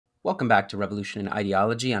Welcome back to Revolution and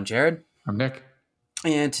Ideology. I'm Jared. I'm Nick.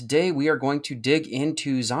 And today we are going to dig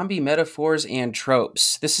into zombie metaphors and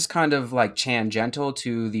tropes. This is kind of like tangential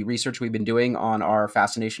to the research we've been doing on our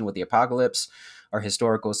fascination with the apocalypse, our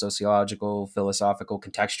historical, sociological, philosophical,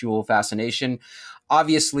 contextual fascination.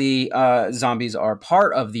 Obviously, zombies are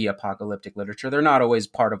part of the apocalyptic literature. They're not always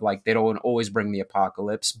part of they don't always bring the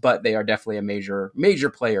apocalypse, but they are definitely a major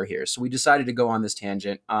player here. So we decided to go on this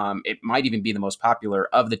tangent. It might even be the most popular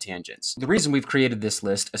of the tangents. The reason we've created this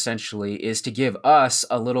list essentially is to give us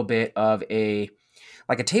a little bit of a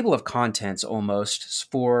table of contents almost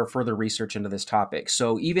for further research into this topic.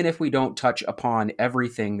 So even if we don't touch upon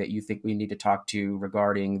everything that you think we need to talk to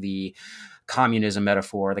regarding the communism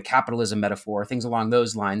metaphor, the capitalism metaphor, things along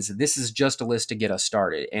those lines, this is just a list to get us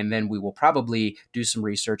started. And then we will probably do some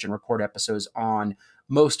research and record episodes on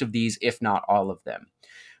most of these, if not all of them.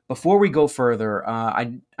 Before we go further,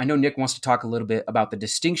 I know Nick wants to talk a little bit about the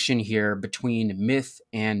distinction here between myth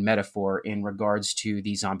and metaphor in regards to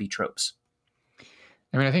the zombie tropes.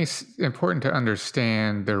 I think it's important to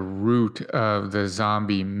understand the root of the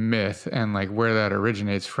zombie myth and where that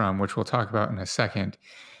originates from, which we'll talk about in a second,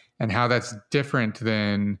 and how that's different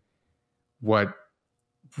than what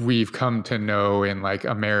we've come to know in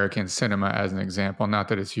American cinema as an example. Not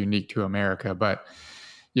that it's unique to America, but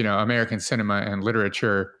American cinema and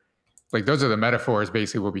literature, those are the metaphors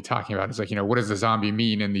basically we'll be talking about. It's what does the zombie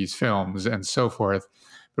mean in these films and so forth.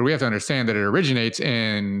 But we have to understand that it originates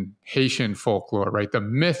in Haitian folklore, right? The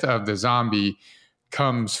myth of the zombie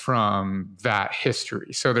comes from that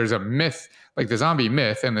history. So there's a myth, like the zombie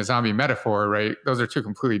myth and the zombie metaphor, right? Those are two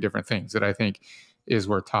completely different things that I think is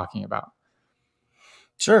worth talking about.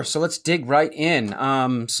 Sure. So let's dig right in.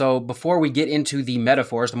 So before we get into the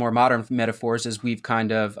metaphors, the more modern metaphors, as we've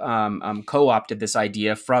kind of co-opted this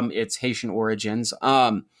idea from its Haitian origins,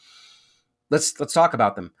 let's talk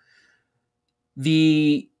about them.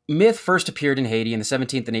 The myth first appeared in Haiti in the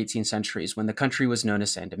 17th and 18th centuries when the country was known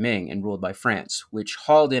as Saint-Domingue and ruled by France, which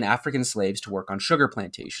hauled in African slaves to work on sugar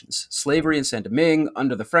plantations. Slavery in Saint-Domingue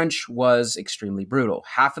under the French was extremely brutal.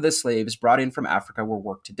 Half of the slaves brought in from Africa were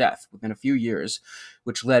worked to death within a few years,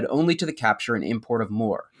 which led only to the capture and import of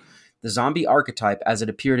more. The zombie archetype, as it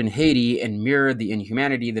appeared in Haiti and mirrored the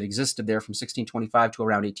inhumanity that existed there from 1625 to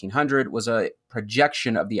around 1800, was a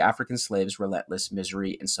projection of the African slaves' relentless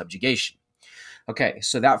misery and subjugation. Okay,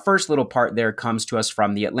 so that first little part there comes to us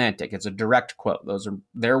from The Atlantic. It's a direct quote. Those are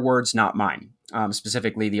their words, not mine.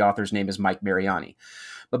 Specifically, the author's name is Mike Mariani.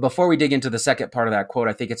 But before we dig into the second part of that quote,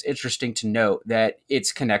 I think it's interesting to note that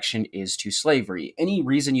its connection is to slavery. Any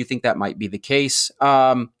reason you think that might be the case?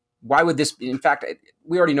 Why would this, in fact,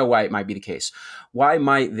 we already know why it might be the case. Why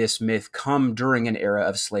might this myth come during an era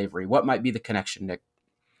of slavery? What might be the connection, Nick?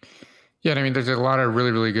 Yeah, there's a lot of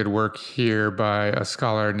really, really good work here by a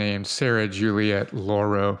scholar named Sarah Juliet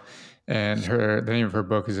Lauro, and the name of her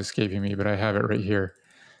book is escaping me, but I have it right here.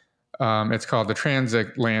 It's called The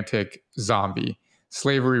Transatlantic Zombie: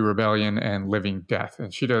 Slavery, Rebellion, and Living Death.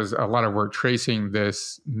 And she does a lot of work tracing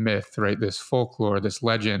this myth, right, this folklore, this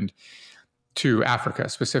legend to Africa,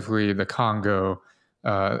 specifically the Congo,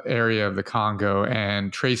 area of the Congo,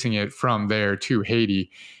 and tracing it from there to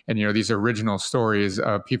Haiti. And, these original stories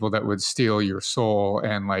of people that would steal your soul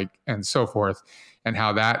and so forth, and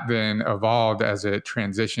how that then evolved as it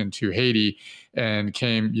transitioned to Haiti and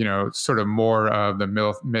came, sort of more of the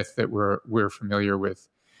myth that we're familiar with.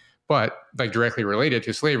 But directly related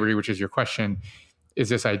to slavery, which is your question, is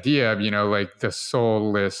this idea of, the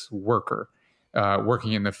soulless worker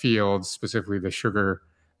working in the fields, specifically the sugar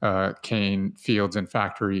cane fields and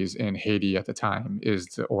factories in Haiti at the time, is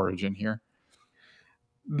the origin here.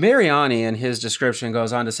 Mariani, in his description,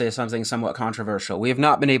 goes on to say something somewhat controversial. We have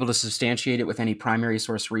not been able to substantiate it with any primary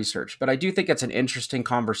source research, but I do think it's an interesting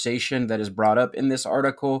conversation that is brought up in this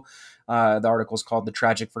article. The article is called The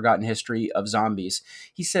Tragic Forgotten History of Zombies.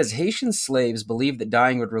 He says Haitian slaves believed that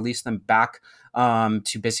dying would release them back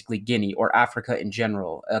to basically Guinea or Africa in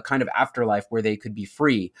general, a kind of afterlife where they could be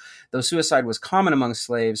free. Though suicide was common among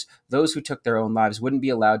slaves, those who took their own lives wouldn't be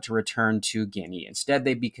allowed to return to Guinea. Instead,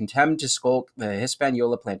 they'd be condemned to skulk the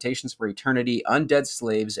Hispaniola plantations for eternity, undead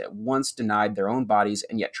slaves at once denied their own bodies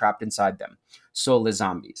and yet trapped inside them. Soulless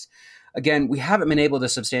zombies. Again, we haven't been able to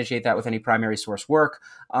substantiate that with any primary source work.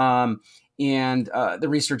 And the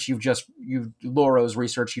research Lauro's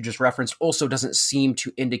research you just referenced also doesn't seem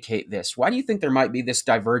to indicate this. Why do you think there might be this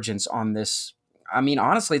divergence on this?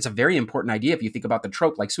 Honestly, it's a very important idea if you think about the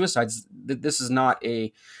trope, like suicides. This is not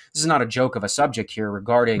a joke of a subject here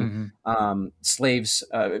regarding slaves'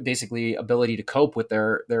 basically ability to cope with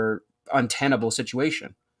their untenable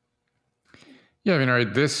situation. Yeah, I mean,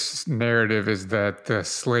 right, this narrative is that the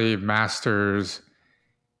slave masters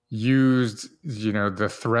used, the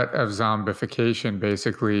threat of zombification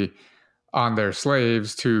basically on their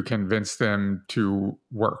slaves to convince them to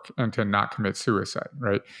work and to not commit suicide,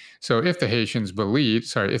 right? So if the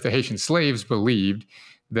if the Haitian slaves believed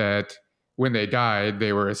that when they died,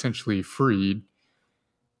 they were essentially freed,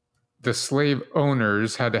 the slave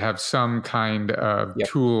owners had to have some kind of Yep.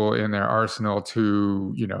 tool in their arsenal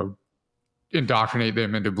to, indoctrinate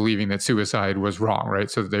them into believing that suicide was wrong,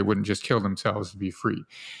 right? So that they wouldn't just kill themselves to be free.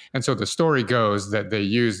 And so the story goes that they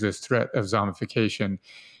use this threat of zombification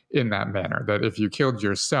in that manner, that if you killed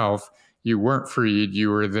yourself, you weren't freed. You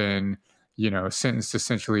were then, sentenced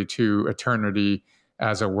essentially to eternity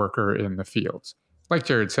as a worker in the fields. Like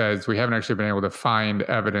Jared says, we haven't actually been able to find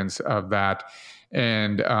evidence of that.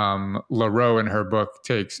 And Lauro in her book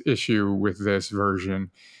takes issue with this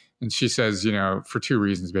version. And she says, for two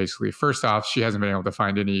reasons, basically. First off, she hasn't been able to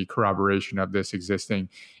find any corroboration of this existing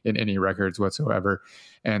in any records whatsoever.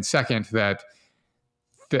 And second, that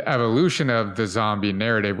the evolution of the zombie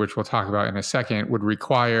narrative, which we'll talk about in a second, would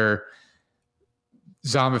require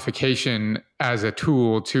zombification as a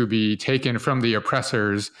tool to be taken from the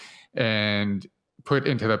oppressors and put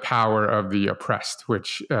into the power of the oppressed,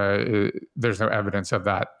 which there's no evidence of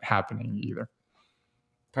that happening either.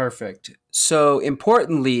 Perfect. So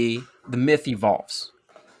importantly, the myth evolves.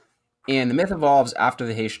 And the myth evolves after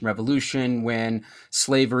the Haitian Revolution, when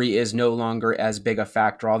slavery is no longer as big a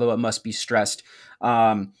factor, although it must be stressed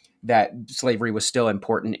that slavery was still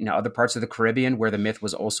important in other parts of the Caribbean, where the myth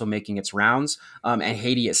was also making its rounds. And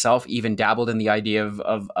Haiti itself even dabbled in the idea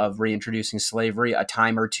of reintroducing slavery a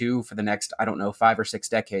time or two for the next, 5 or 6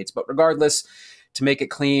 decades. But regardless, to make it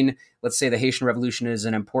clean, let's say the Haitian Revolution is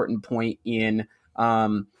an important point in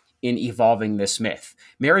evolving this myth.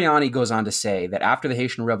 Mariani goes on to say that after the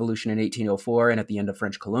Haitian Revolution in 1804 and at the end of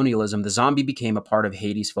French colonialism, the zombie became a part of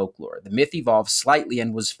Haiti's folklore. The myth evolved slightly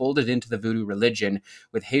and was folded into the voodoo religion,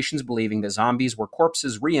 with Haitians believing that zombies were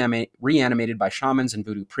corpses reanimated by shamans and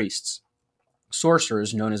voodoo priests.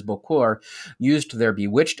 Sorcerers, known as Bokor, used their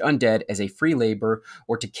bewitched undead as a free labor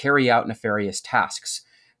or to carry out nefarious tasks.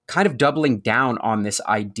 Kind of doubling down on this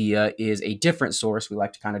idea is a different source. We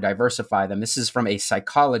like to kind of diversify them. This is from a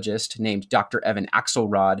psychologist named Dr. Evan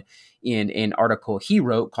Axelrod in an article he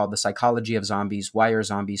wrote called The Psychology of Zombies, Why Are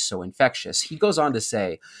Zombies So Infectious? He goes on to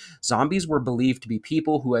say, zombies were believed to be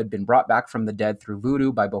people who had been brought back from the dead through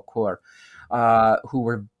voodoo by Bokor, who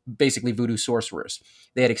were basically voodoo sorcerers.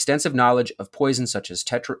 They had extensive knowledge of poisons such as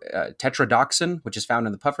tetrodotoxin, which is found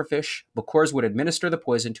in the pufferfish. Bokors would administer the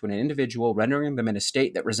poison to an individual, rendering them in a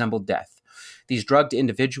state that resembled death. These drugged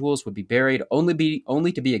individuals would be buried, only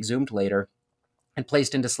to be exhumed later and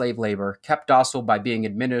placed into slave labor, kept docile by being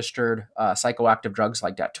administered psychoactive drugs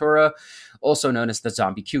like datura, also known as the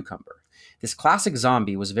zombie cucumber. This classic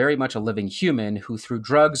zombie was very much a living human who, through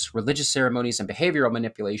drugs, religious ceremonies, and behavioral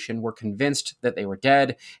manipulation, were convinced that they were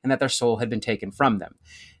dead and that their soul had been taken from them.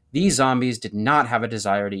 These zombies did not have a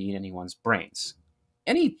desire to eat anyone's brains.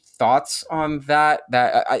 Any thoughts on that?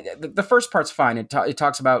 The first part's fine. It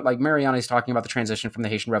talks about, like, Mariani's talking about the transition from the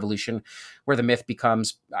Haitian Revolution, where the myth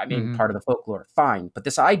becomes, part of the folklore. Fine. But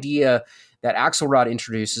this idea that Axelrod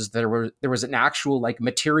introduces, there was an actual, like,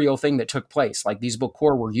 material thing that took place. Like, these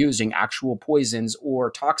Bokor were using actual poisons or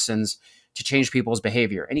toxins to change people's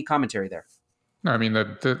behavior. Any commentary there? No, I mean,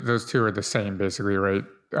 those two are the same, basically, right?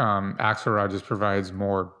 Axelrod just provides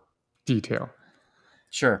more detail.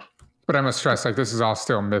 Sure. But I must stress, like, this is all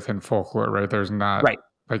still myth and folklore, right? There's not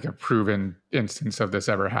like a proven instance of this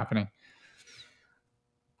ever happening.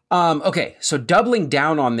 Okay, so doubling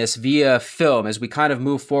down on this via film as we kind of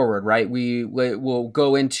move forward, right? We'll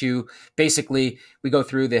go into, basically, we go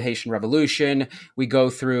through the Haitian Revolution. We go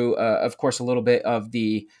through, of course, a little bit of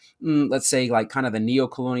the, let's say, like, kind of the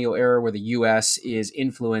neo-colonial era where the U.S. is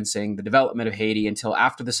influencing the development of Haiti until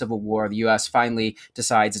after the Civil War. The U.S. finally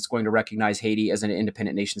decides it's going to recognize Haiti as an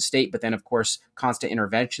independent nation state. But then, of course, constant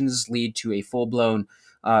interventions lead to a full-blown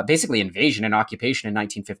basically invasion and occupation in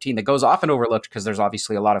 1915 that goes often overlooked because there's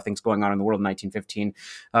obviously a lot of things going on in the world in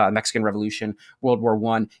 1915, Mexican Revolution, World War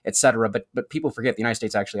I, etc. But people forget the United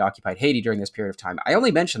States actually occupied Haiti during this period of time. I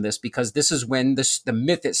only mention this because this is when the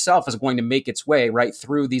myth itself is going to make its way right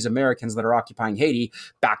through these Americans that are occupying Haiti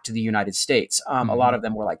back to the United States. A lot of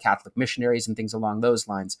them were like Catholic missionaries and things along those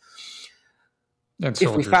lines. And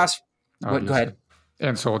soldiers. If we fast, go ahead.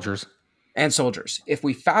 And soldiers. If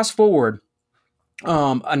we fast forward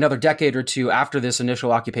another decade or two after this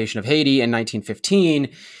initial occupation of Haiti in 1915,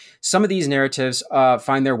 Some of these narratives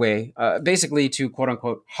find their way basically to quote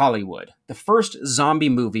unquote Hollywood. The first zombie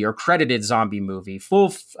movie or credited zombie movie,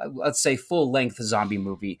 let's say full length zombie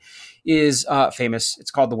movie, is famous.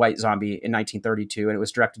 It's called The White Zombie in 1932, and it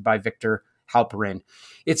was directed by Victor Halperin.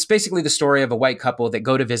 It's basically the story of a white couple that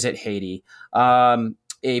go to visit Haiti.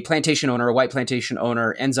 A plantation owner, a white plantation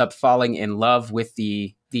owner, ends up falling in love with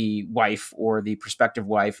the wife or the prospective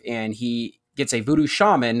wife, and he gets a voodoo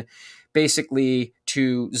shaman basically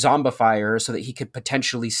to zombify her so that he could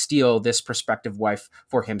potentially steal this prospective wife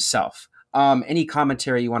for himself. Any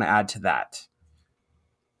commentary you want to add to that?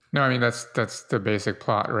 No, I mean, that's the basic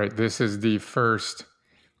plot, right? This is the first.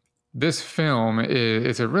 This film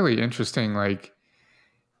is a really interesting, like,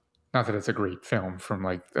 not that it's a great film from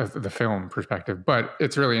like the film perspective, but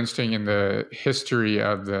it's really interesting in the history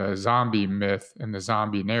of the zombie myth and the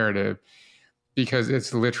zombie narrative, because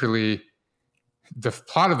it's literally the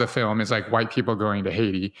plot of the film is like white people going to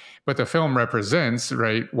Haiti, but the film represents,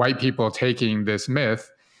 right, white people taking this myth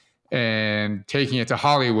and taking it to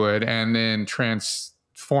Hollywood and then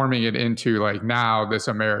transforming it into like now this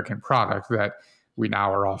American product that we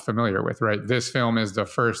now are all familiar with, right? This film is the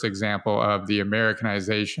first example of the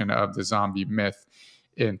Americanization of the zombie myth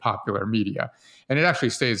in popular media. And it actually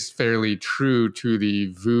stays fairly true to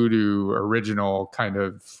the voodoo original kind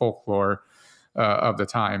of folklore of the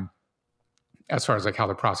time, as far as like how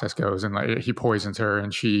the process goes. And like he poisons her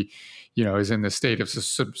and she, is in the state of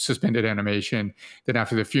suspended animation. Then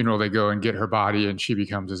after the funeral, they go and get her body and she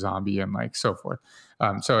becomes a zombie and like so forth.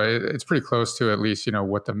 So it's pretty close to at least,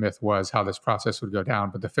 what the myth was, how this process would go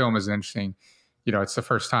down. But the film is interesting. It's the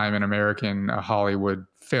first time an American Hollywood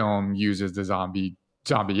film uses the zombie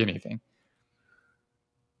anything.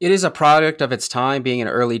 It is a product of its time, being an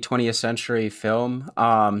early 20th century film.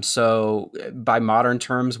 So by modern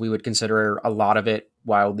terms, we would consider a lot of it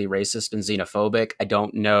wildly racist and xenophobic. I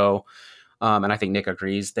don't know. And I think Nick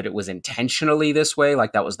agrees that it was intentionally this way.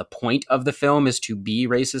 Like that was the point of the film, is to be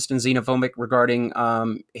racist and xenophobic regarding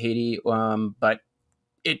Haiti. But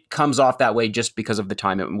it comes off that way just because of the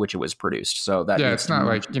time in which it was produced. So that it's not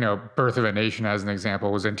like, Birth of a Nation as an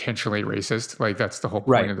example was intentionally racist. Like that's the whole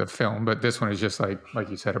point of the film. But this one is just like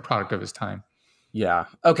you said, a product of his time. Yeah.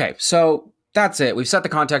 Okay. So that's it. We've set the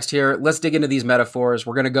context here. Let's dig into these metaphors.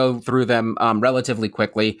 We're going to go through them relatively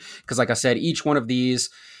quickly because, like I said, each one of these,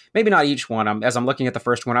 maybe not each one. As I'm looking at the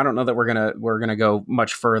first one, I don't know that we're gonna go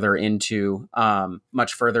much further into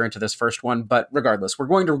this first one. But regardless,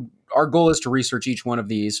 our goal is to research each one of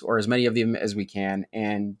these, or as many of them as we can,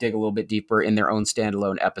 and dig a little bit deeper in their own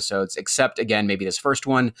standalone episodes. Except again, maybe this first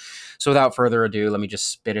one. So without further ado, let me just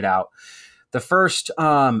spit it out. The first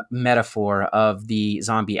metaphor of the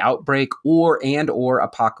zombie outbreak or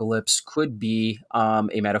apocalypse could be a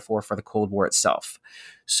metaphor for the Cold War itself.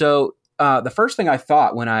 So the first thing I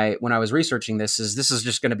thought when I was researching this is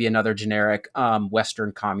just going to be another generic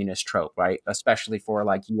Western communist trope, right? Especially for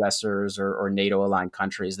like USers or NATO aligned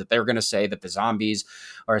countries, that they're going to say that the zombies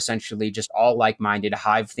are essentially just all like-minded,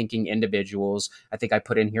 hive-thinking individuals. I think I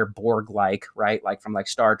put in here Borg-like, right? Like from like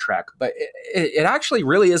Star Trek, but it actually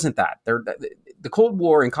really isn't that. The Cold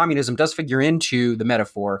War and communism does figure into the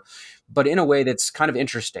metaphor, but in a way that's kind of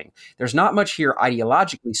interesting. There's not much here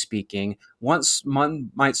ideologically speaking. Once one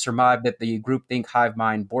might surmise that the groupthink, hive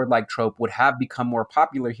mind, board-like trope would have become more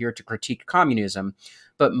popular here to critique communism,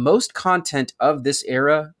 but most content of this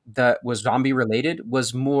era that was zombie-related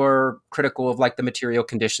was more critical of like the material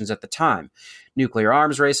conditions at the time. Nuclear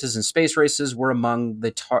arms races and space races were among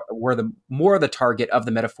more the target of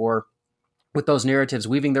the metaphor, with those narratives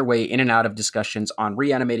weaving their way in and out of discussions on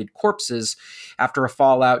reanimated corpses after a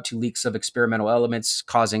fallout to leaks of experimental elements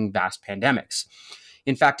causing vast pandemics.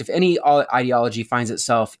 In fact, if any ideology finds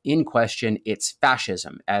itself in question, it's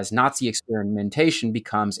fascism, as Nazi experimentation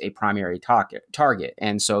becomes a primary target.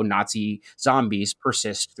 And so Nazi zombies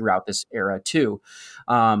persist throughout this era too,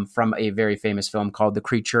 from a very famous film called The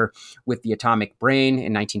Creature with the Atomic Brain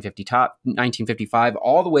in 1955,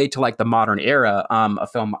 all the way to like the modern era, a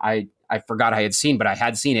film I forgot I had seen, but I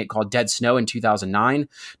had seen it, called Dead Snow in 2009,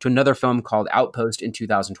 to another film called Outpost in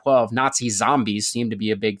 2012. Nazi zombies seem to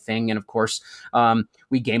be a big thing. And of course,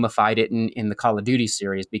 we gamified it in the Call of Duty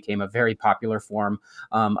series, became a very popular form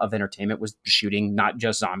of entertainment, was shooting not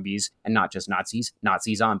just zombies and not just Nazis,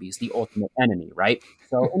 Nazi zombies, the ultimate enemy, right?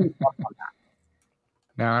 So any thoughts on that?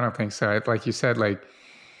 No, I don't think so. Like you said, like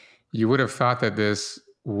you would have thought that this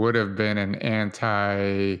would have been an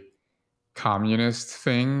anti-communist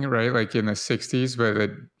thing, right? Like in the 60s, but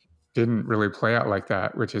it didn't really play out like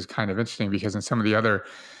that, which is kind of interesting because in some of the other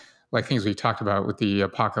like things we talked about with the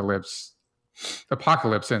apocalypse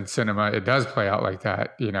apocalypse in cinema, it does play out like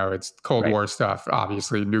that. It's Cold Right. War stuff,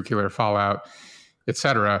 obviously, nuclear fallout,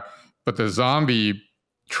 etc. But the zombie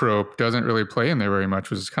trope doesn't really play in there very much,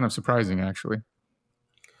 which is kind of surprising, actually.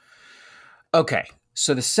 Okay,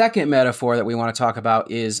 so the second metaphor that we want to talk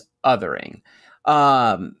about is othering.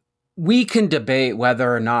 We can debate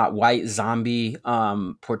whether or not White Zombie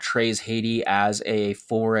portrays Haiti as a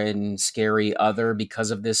foreign, scary other because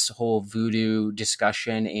of this whole voodoo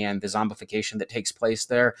discussion and the zombification that takes place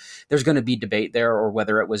there. There's going to be debate there, or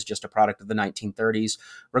whether it was just a product of the 1930s.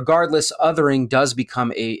 Regardless, othering does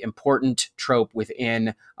become an important trope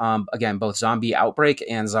within, again, both zombie outbreak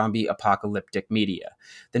and zombie apocalyptic media.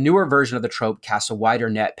 The newer version of the trope casts a wider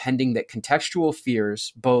net, pending that contextual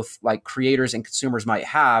fears, both like creators and consumers might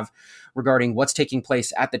have, regarding what's taking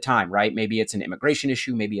place at the time, right? Maybe it's an immigration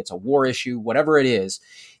issue, maybe it's a war issue, whatever it is.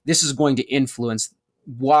 This is going to influence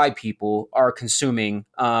why people are consuming,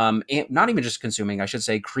 and not even just consuming, I should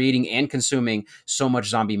say, creating and consuming so much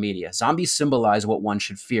zombie media. Zombies symbolize what one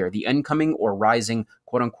should fear, the incoming or rising,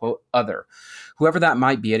 quote unquote, other, whoever that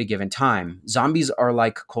might be at a given time. Zombies are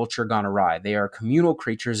like culture gone awry. They are communal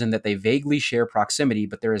creatures in that they vaguely share proximity,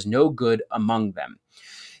 but there is no good among them.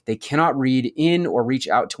 They cannot read in or reach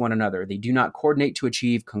out to one another. They do not coordinate to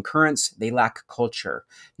achieve concurrence. They lack culture.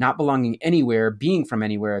 Not belonging anywhere, being from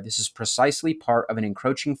anywhere, this is precisely part of an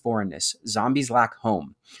encroaching foreignness. Zombies lack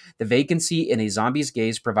home. The vacancy in a zombie's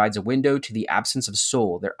gaze provides a window to the absence of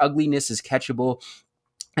soul. Their ugliness is catchable,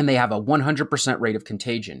 and they have a 100% rate of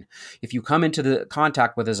contagion. If you come into the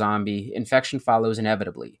contact with a zombie, infection follows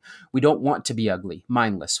inevitably. We don't want to be ugly,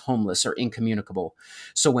 mindless, homeless, or incommunicable.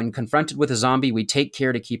 So when confronted with a zombie, we take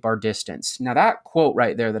care to keep our distance. Now that quote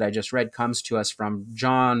right there that I just read comes to us from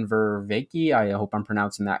John Vervaeke. I hope I'm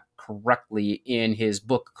pronouncing that correctly, in his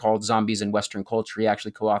book called Zombies in Western Culture. He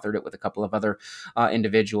actually co-authored it with a couple of other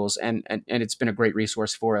individuals, and it's been a great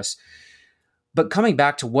resource for us. But coming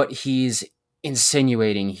back to what he's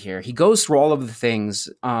insinuating here, he goes through all of the things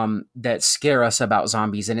that scare us about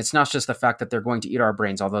zombies, and it's not just the fact that they're going to eat our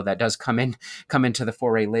brains, although that does come into the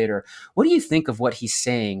foray later. What do you think of what he's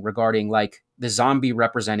saying regarding like the zombie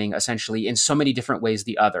representing essentially in so many different ways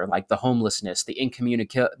the other, like the homelessness,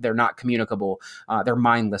 they're not communicable, they're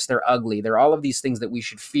mindless, they're ugly, they're all of these things that we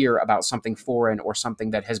should fear about something foreign or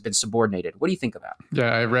something that has been subordinated? What do you think of that?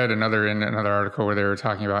 Yeah, I read another article where they were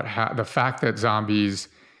talking about how the fact that zombies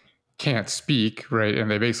can't speak, right, and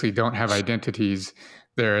they basically don't have identities.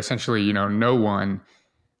 They're essentially, no one,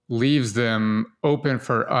 leaves them open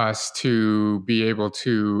for us to be able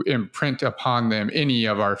to imprint upon them any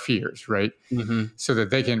of our fears, right? Mm-hmm. So that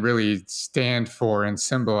they can really stand for and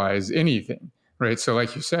symbolize anything, right? So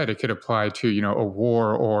like you said, it could apply to, a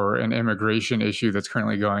war or an immigration issue that's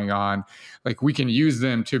currently going on. Like we can use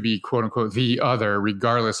them to be, quote unquote, the other,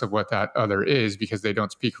 regardless of what that other is, because they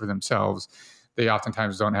don't speak for themselves. They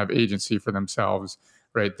oftentimes don't have agency for themselves,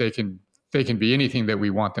 right? They can be anything that we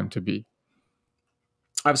want them to be.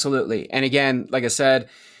 Absolutely. And again, like I said,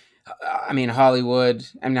 I mean, Hollywood,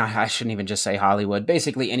 I shouldn't even just say Hollywood,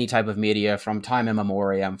 basically any type of media from time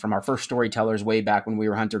immemorial, from our first storytellers way back when we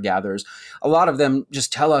were hunter-gatherers, a lot of them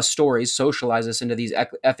just tell us stories, socialize us into these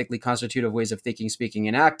ethically constitutive ways of thinking, speaking,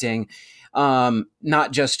 and acting,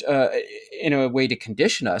 not just in a way to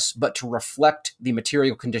condition us, but to reflect the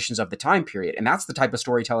material conditions of the time period. And that's the type of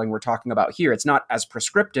storytelling we're talking about here. It's not as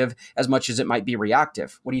prescriptive as much as it might be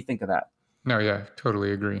reactive. What do you think of that? No, yeah,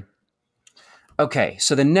 totally agree. Okay,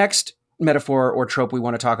 so the next metaphor or trope we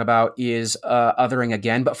want to talk about is othering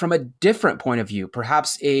again, but from a different point of view,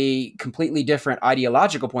 perhaps a completely different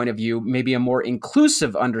ideological point of view, maybe a more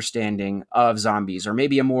inclusive understanding of zombies, or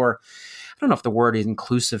maybe a more, I don't know if the word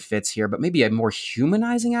inclusive fits here, but maybe a more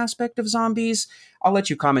humanizing aspect of zombies. I'll let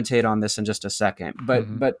you commentate on this in just a second.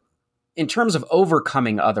 But in terms of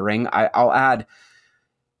overcoming othering, I'll add,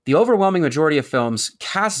 the overwhelming majority of films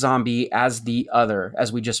cast zombie as the other,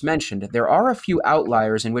 as we just mentioned. There are a few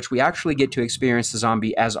outliers in which we actually get to experience the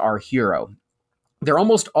zombie as our hero. They're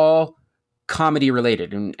almost all comedy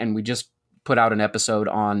related, and we just put out an episode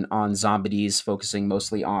on zombies, focusing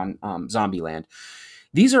mostly on Zombieland.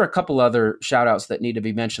 These are a couple other shout outs that need to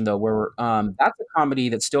be mentioned, though, where that's a comedy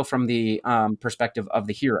that's still from the perspective of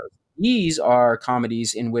the hero. These are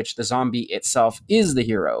comedies in which the zombie itself is the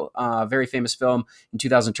hero. A very famous film in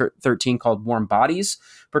 2013 called Warm Bodies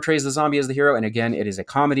portrays the zombie as the hero. And again, it is a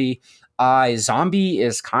comedy. Zombie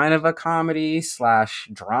is kind of a comedy slash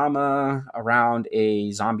drama around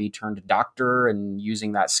a zombie turned doctor and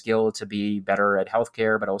using that skill to be better at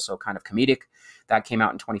healthcare, but also kind of comedic. That came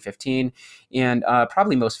out in 2015. And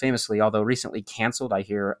probably most famously, although recently canceled, I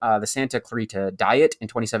hear, the Santa Clarita Diet in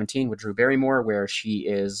 2017 with Drew Barrymore, where she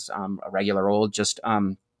is a regular old, just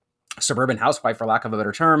suburban housewife, for lack of a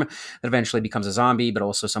better term, that eventually becomes a zombie, but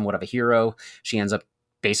also somewhat of a hero. She ends up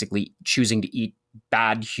basically choosing to eat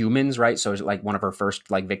bad humans, right? So like one of her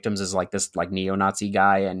first like victims is like this like neo-Nazi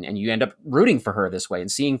guy, and you end up rooting for her this way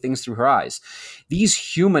and seeing things through her eyes.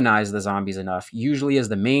 These humanize the zombies enough, usually as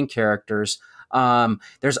the main characters.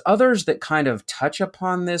 There's others that kind of touch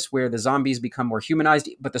upon this where the zombies become more humanized,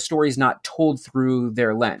 but the story's not told through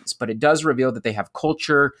their lens. But it does reveal that they have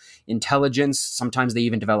culture, intelligence. Sometimes they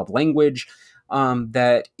even develop language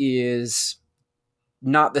that is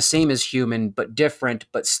not the same as human, but different,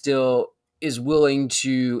 but still is willing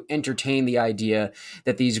to entertain the idea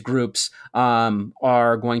that these groups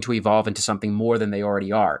are going to evolve into something more than they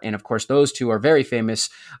already are. And of course, those two are very famous.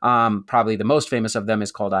 Probably the most famous of them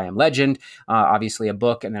is called I Am Legend, obviously a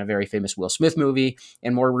book, and then a very famous Will Smith movie.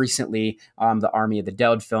 And more recently, the Army of the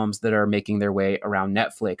Dead films that are making their way around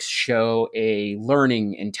Netflix show a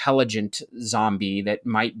learning, intelligent zombie that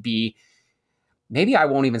might be, maybe I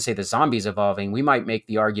won't even say the zombie's evolving. We might make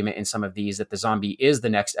the argument in some of these that the zombie is the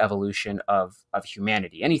next evolution of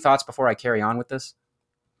humanity. Any thoughts before I carry on with this?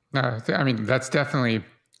 No, I mean, that's definitely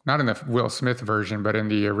not in the Will Smith version, but in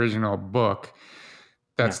the original book,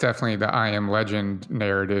 that's definitely the I Am Legend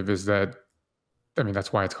narrative. Is that, I mean,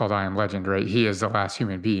 that's why it's called I Am Legend, right? He is the last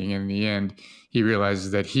human being. In the end, he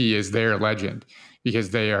realizes that he is their legend because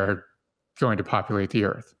they are going to populate the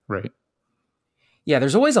earth, right? Yeah,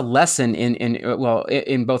 there's always a lesson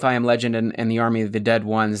in both I Am Legend and the Army of the Dead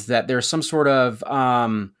ones, that there's some sort of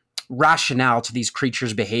rationale to these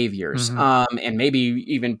creatures' behaviors, and maybe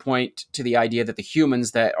even point to the idea that the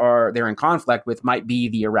humans that they're in conflict with might be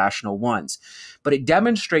the irrational ones. But it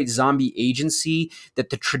demonstrates zombie agency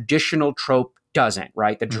that the traditional trope doesn't,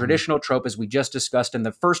 right? The traditional trope, as we just discussed in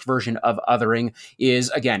the first version of othering, is,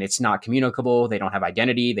 again, it's not communicable. They don't have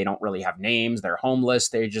identity. They don't really have names. They're homeless.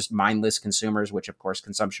 They're just mindless consumers, which of course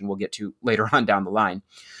consumption we'll get to later on down the line.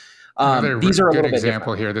 These are a little bit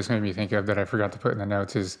example different. Here, this made me think of that I forgot to put in the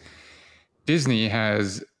notes, is Disney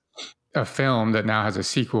has a film that now has a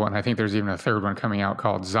sequel, and I think there's even a third one coming out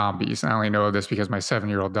called Zombies. And I only know this because my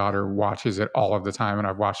 7-year-old daughter watches it all of the time, and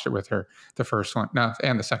I've watched it with her, the first one,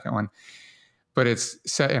 and the second one. But it's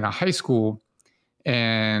set in a high school,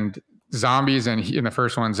 and zombies, and in the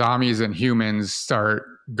first one, zombies and humans start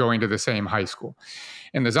going to the same high school.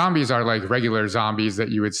 And the zombies are like regular zombies that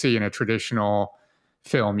you would see in a traditional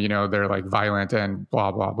film. You know, they're like violent and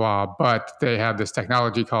blah, blah, blah. But they have this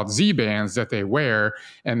technology called Z-bands that they wear,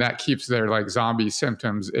 and that keeps their like zombie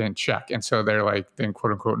symptoms in check. And so they're like then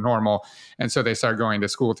quote unquote normal. And so they start going to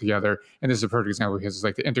school together. And this is a perfect example because it's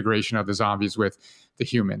like the integration of the zombies with the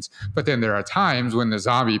humans. But then there are times when the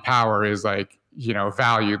zombie power is like, you know,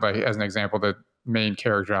 valued. Like as an example, the main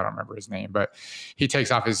character, I don't remember his name, but he takes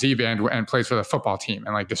off his Z-band and plays for the football team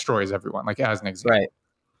and like destroys everyone, like as an example. Right.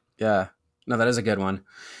 Yeah. No, that is a good one.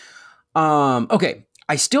 Okay.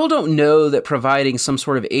 I still don't know that providing some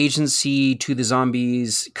sort of agency to the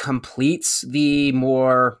zombies completes the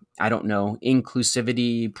more, I don't know,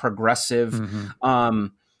 inclusivity, progressive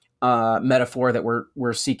metaphor that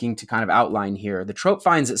we're seeking to kind of outline here. The trope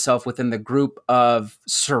finds itself within the group of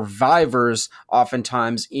survivors,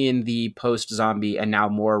 oftentimes in the post-zombie, and now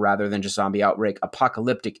more rather than just zombie outbreak,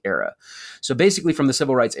 apocalyptic era. So basically from the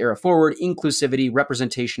civil rights era forward, inclusivity,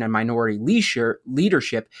 representation, and minority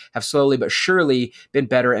leadership have slowly but surely been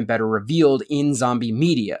better and better revealed in zombie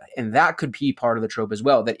media. And that could be part of the trope as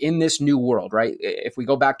well, that in this new world, right, if we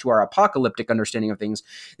go back to our apocalyptic understanding of things,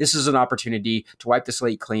 this is an opportunity to wipe the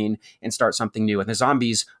slate clean and start something new. And the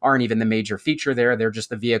zombies aren't even the major feature there. They're just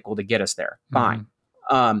the vehicle to get us there. Fine.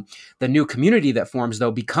 The new community that forms,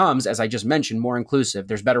 though, becomes, as I just mentioned, more inclusive.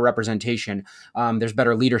 There's better representation. There's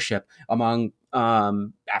better leadership among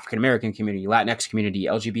African-American community, Latinx community,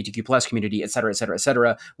 LGBTQ plus community, et cetera, et cetera, et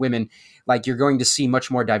cetera. Women, like you're going to see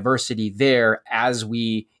much more diversity there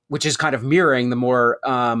which is kind of mirroring the more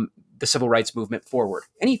the civil rights movement forward.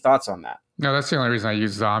 Any thoughts on that? No, that's the only reason I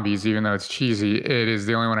use zombies, even though it's cheesy. It is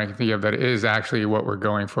the only one I can think of that is actually what we're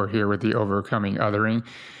going for here with the overcoming othering,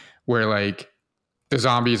 where like the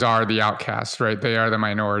zombies are the outcasts, right? They are the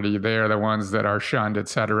minority. They are the ones that are shunned, et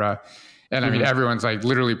cetera. And I mean, everyone's like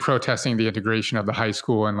literally protesting the integration of the high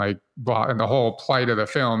school and like blah. And the whole plight of the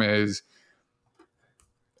film is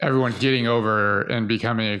everyone getting over and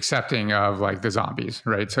becoming accepting of like the zombies,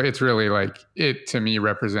 right? So it's really like, it to me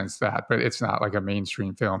represents that, but it's not like a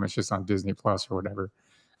mainstream film. It's just on Disney Plus or whatever.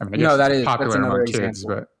 I mean, I guess No, it's that's popular another among kids,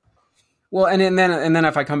 example. but Well, and then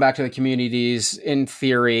if I come back to the communities, in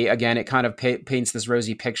theory, again, it kind of paints this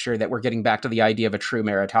rosy picture that we're getting back to the idea of a true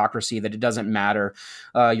meritocracy, that it doesn't matter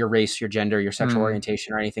your race, your gender, your sexual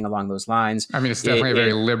orientation, or anything along those lines. I mean, it's definitely a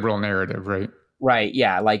very liberal narrative, right? Right.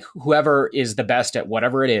 Yeah. Like whoever is the best at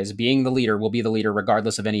whatever it is, being the leader will be the leader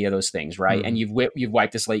regardless of any of those things. Right. And you've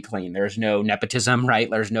wiped the slate clean. There's no nepotism. Right.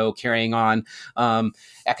 There's no carrying on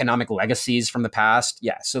economic legacies from the past.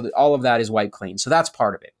 Yeah. So all of that is wiped clean. So that's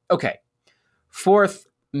part of it. Okay. Fourth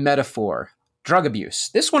metaphor, drug abuse.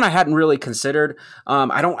 This one I hadn't really considered.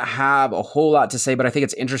 I don't have a whole lot to say, but I think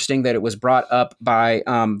it's interesting that it was brought up by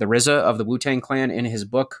the RZA of the Wu-Tang Clan in his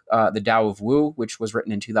book, The Tao of Wu, which was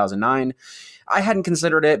written in 2009. I hadn't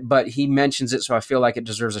considered it, but he mentions it, so I feel like it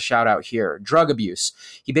deserves a shout out here. Drug abuse.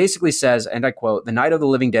 He basically says, and I quote, "The Night of the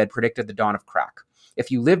Living Dead predicted the dawn of crack. If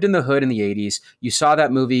you lived in the hood in the 80s, you saw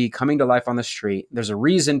that movie coming to life on the street. There's a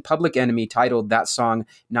reason Public Enemy titled that song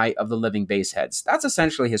Night of the Living Bassheads." That's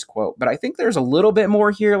essentially his quote. But I think there's a little bit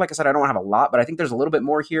more here. Like I said, I don't have a lot, but I think there's a little bit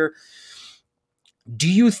more here. Do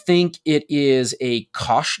you think it is a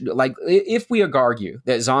caution? Like, if we argue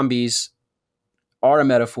that zombies are a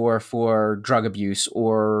metaphor for drug abuse,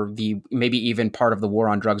 or the maybe even part of the war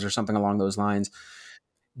on drugs or something along those lines,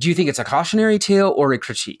 do you think it's a cautionary tale or a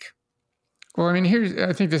critique? Well, I mean,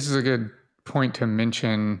 I think this is a good point to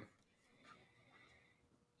mention.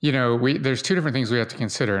 You know, there's two different things we have to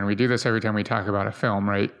consider, and we do this every time we talk about a film,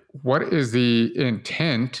 right? What is the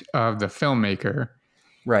intent of the filmmaker?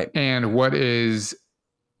 Right. And what is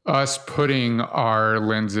us putting our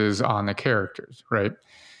lenses on the characters, right?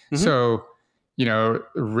 Mm-hmm. So, you know,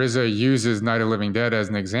 RZA uses Night of Living Dead as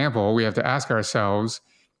an example. We have to ask ourselves,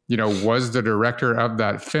 you know, was the director of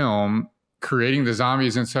that film creating the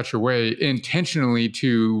zombies in such a way intentionally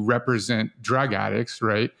to represent drug addicts,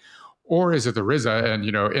 right? Or is it the RZA and,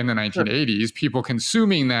 you know, in the 1980s, people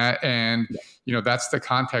consuming that and, you know, that's the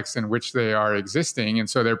context in which they are existing. And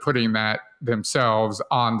so they're putting that themselves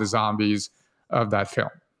on the zombies of that film.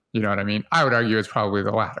 You know what I mean? I would argue it's probably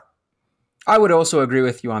the latter. I would also agree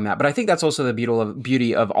with you on that, but I think that's also the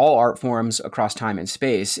beauty of all art forms across time and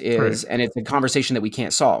space is, right. And it's a conversation that we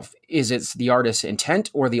can't solve. Is it the artist's intent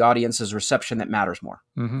or the audience's reception that matters more?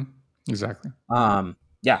 Mm-hmm. Exactly.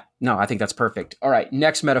 Yeah, no, I think that's perfect. All right,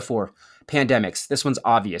 next metaphor, pandemics. This one's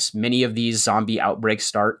obvious. Many of these zombie outbreaks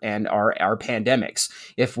start and are pandemics.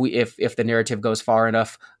 If the narrative goes far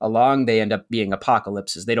enough along, they end up being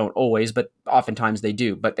apocalypses. They don't always, but oftentimes they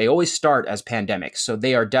do. But they always start as pandemics. So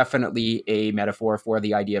they are definitely a metaphor for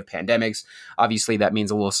the idea of pandemics. Obviously, that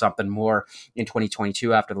means a little something more in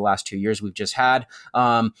 2022 after the last 2 years we've just had.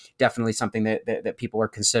 Definitely something that people are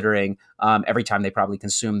considering every time they probably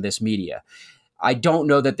consume this media. I don't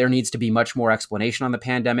know that there needs to be much more explanation on the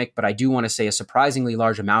pandemic, but I do want to say a surprisingly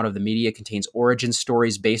large amount of the media contains origin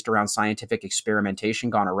stories based around scientific experimentation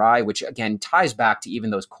gone awry, which again ties back to even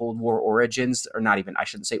those Cold War origins, or not even, I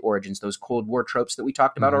shouldn't say origins, those Cold War tropes that we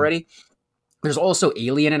talked about already. There's also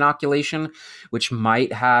alien inoculation, which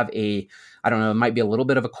might have it might be a little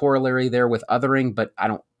bit of a corollary there with othering, but I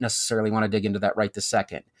don't necessarily want to dig into that right this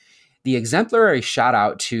second. The exemplary shout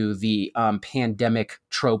out to the pandemic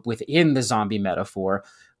trope within the zombie metaphor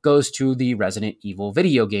goes to the Resident Evil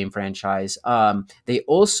video game franchise. They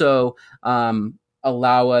also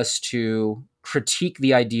allow us to critique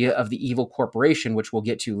the idea of the evil corporation, which we'll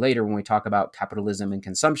get to later when we talk about capitalism and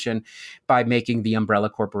consumption, by making the umbrella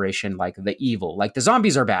corporation like the evil. Like the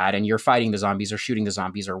zombies are bad and you're fighting the zombies or shooting the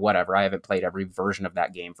zombies or whatever. I haven't played every version of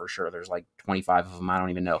that game for sure. There's like 25 of them. I don't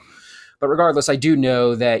even know. But regardless, I do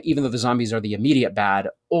know that even though the zombies are the immediate bad,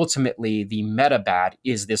 ultimately the meta bad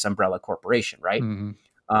is this umbrella corporation, right?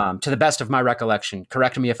 Mm-hmm. To the best of my recollection,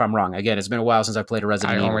 correct me if I'm wrong. Again, it's been a while since I played a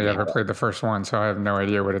Resident Evil. I only ever played the first one, so I have no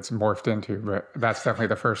idea what it's morphed into, but that's definitely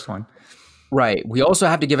the first one. Right. We also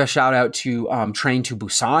have to give a shout out to Train to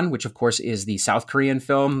Busan, which of course is the South Korean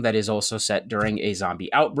film that is also set during a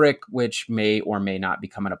zombie outbreak, which may or may not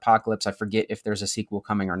become an apocalypse. I forget if there's a sequel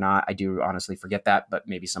coming or not. I do honestly forget that, but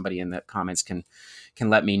maybe somebody in the comments can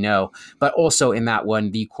let me know. But also in that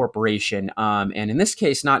one, the corporation, and in this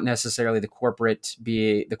case, not necessarily the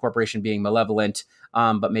corporation being malevolent,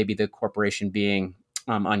 but maybe the corporation being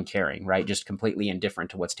uncaring, right? Just completely indifferent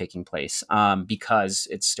to what's taking place because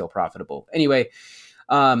it's still profitable. Anyway,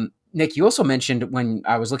 Nick, you also mentioned when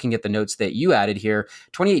I was looking at the notes that you added here,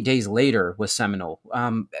 28 Days Later was seminal.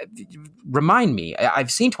 Remind me,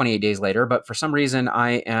 I've seen 28 Days Later, but for some reason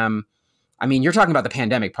I I mean, you're talking about the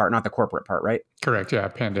pandemic part, not the corporate part, right? Correct. Yeah.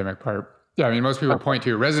 Pandemic part. Yeah. I mean, most people point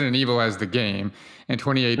to Resident Evil as the game, and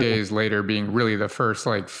 28 Days Later being really the first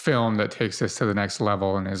like film that takes this to the next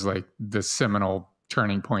level and is like the seminal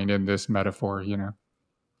turning point in this metaphor, you know?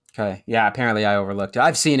 Okay. Yeah. Apparently, I overlooked it.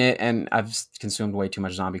 I've seen it, and I've consumed way too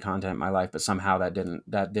much zombie content in my life, but somehow that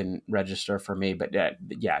didn't register for me. But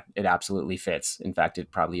yeah, it absolutely fits. In fact, it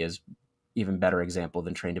probably is even better example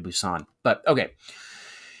than Train to Busan. But okay.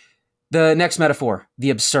 The next metaphor, the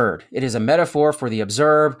absurd. It is a metaphor for the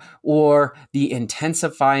absurd or the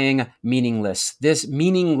intensifying meaninglessness.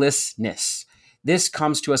 This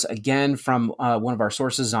comes to us again from one of our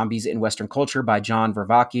sources, Zombies in Western Culture by John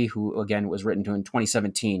Vervaeke, who again was written to in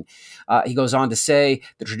 2017. He goes on to say,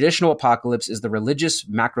 the traditional apocalypse is the religious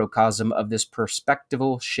macrocosm of this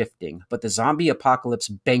perspectival shifting, but the zombie apocalypse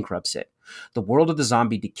bankrupts it. The world of the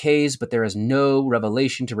zombie decays, but there is no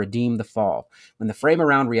revelation to redeem the fall. When the frame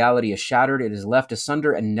around reality is shattered, it is left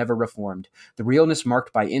asunder and never reformed. The realness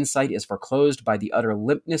marked by insight is foreclosed by the utter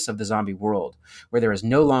limpness of the zombie world, where there is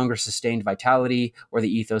no longer sustained vitality or the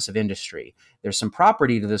ethos of industry. There's some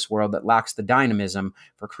property to this world that lacks the dynamism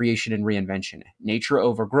for creation and reinvention. Nature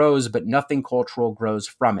overgrows, but nothing cultural grows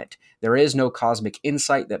from it. There is no cosmic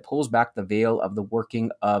insight that pulls back the veil of the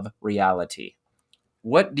working of reality.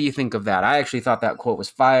 What do you think of that? I actually thought that quote was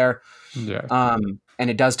fire. Yeah. And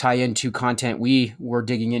it does tie into content we were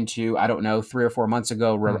digging into, I don't know, 3 or 4 months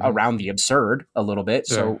ago around the absurd a little bit.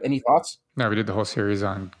 Yeah. So any thoughts? No, we did the whole series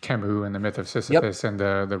on Camus and the myth of Sisyphus and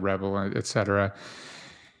the rebel, etc.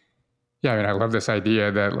 Yeah, I mean, I love this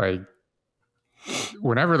idea that like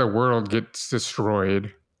whenever the world gets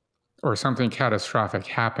destroyed or something catastrophic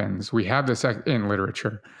happens, we have this in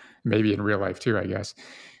literature, maybe in real life too, I guess.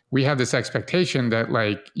 We have this expectation that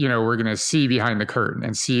like, you know, we're going to see behind the curtain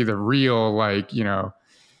and see the real, like, you know,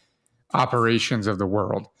 operations of the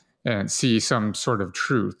world and see some sort of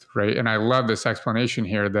truth, right? And I love this explanation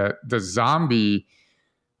here that the zombie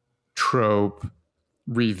trope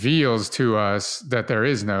reveals to us that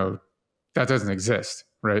that doesn't exist,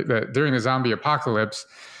 right? That during the zombie apocalypse,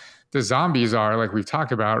 the zombies are, like we've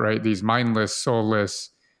talked about, right? These mindless, soulless,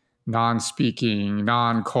 non-speaking,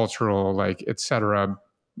 non-cultural, like, et cetera,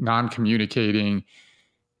 non-communicating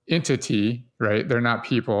entity, right? They're not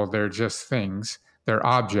people, they're just things, they're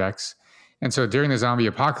objects. And so during the zombie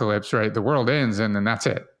apocalypse, right, the world ends and then that's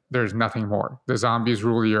it. There's nothing more. The zombies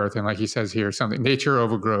rule the earth. And like he says here, something nature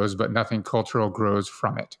overgrows, but nothing cultural grows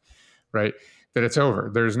from it, right? That it's over.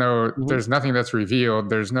 There's nothing that's revealed.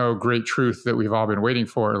 There's no great truth that we've all been waiting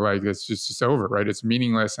for. Like it's over, right? It's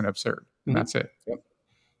meaningless and absurd. And that's it. Yep.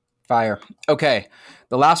 Fire. Okay.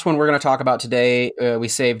 The last one we're going to talk about today, we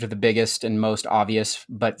saved the biggest and most obvious,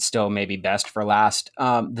 but still maybe best for last.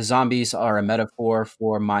 The zombies are a metaphor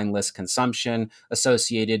for mindless consumption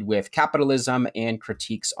associated with capitalism and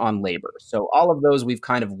critiques on labor. So all of those we've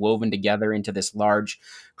kind of woven together into this large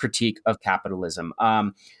critique of capitalism.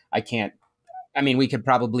 We could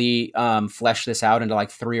probably flesh this out into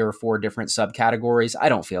like 3 or 4 different subcategories. I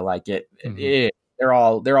don't feel like it. Mm-hmm.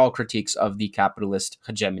 They're all critiques of the capitalist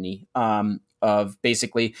hegemony of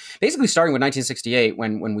basically starting with 1968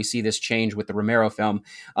 when we see this change with the Romero film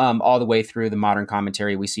all the way through the modern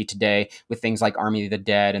commentary we see today with things like Army of the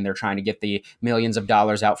Dead, and they're trying to get the millions of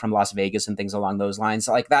dollars out from Las Vegas and things along those lines.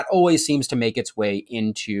 Like that always seems to make its way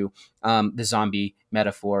into the zombie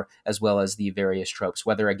metaphor as well as the various tropes,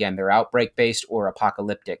 whether again they're outbreak based or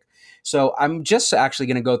apocalyptic. So I'm just actually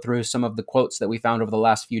going to go through some of the quotes that we found over the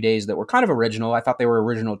last few days that were kind of original. I thought they were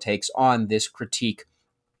original takes on this critique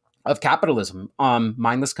of capitalism,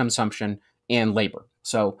 mindless consumption, and labor.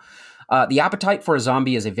 So the appetite for a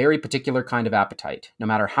zombie is a very particular kind of appetite. No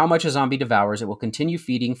matter how much a zombie devours, it will continue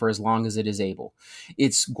feeding for as long as it is able.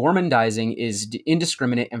 Its gormandizing is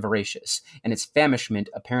indiscriminate and voracious, and its famishment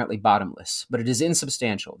apparently bottomless. But it is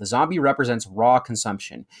insubstantial. The zombie represents raw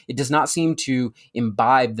consumption. It does not seem to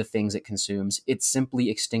imbibe the things it consumes. It simply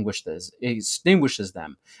extinguishes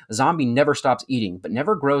them. A zombie never stops eating, but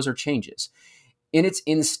never grows or changes. In its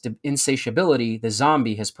insatiability, the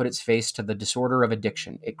zombie has put its face to the disorder of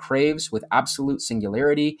addiction. It craves with absolute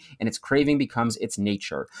singularity, and its craving becomes its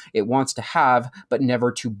nature. It wants to have, but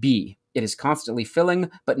never to be. It is constantly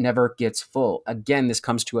filling, but never gets full. Again, this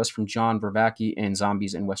comes to us from John Vervaeke in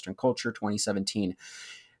Zombies in Western Culture, 2017.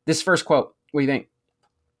 This first quote, what do you think?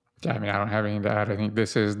 I mean, I don't have anything to add. I think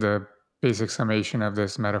this is the basic summation of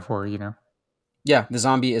this metaphor, you know? Yeah, the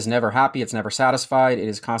zombie is never happy. It's never satisfied. It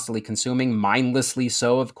is constantly consuming, mindlessly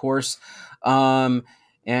so, of course. And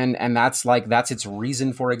that's its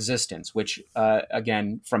reason for existence, which,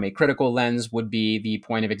 again, from a critical lens would be the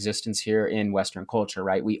point of existence here in Western culture,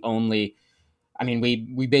 right? I mean,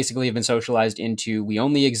 we basically have been socialized into we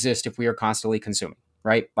only exist if we are constantly consuming,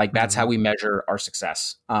 right? Like that's how we measure our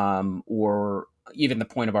success, or even the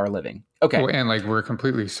point of our living. Okay. Well, and like we're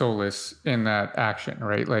completely soulless in that action,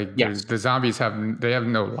 right? Like Yes. the zombies have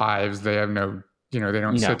no lives. They have no, they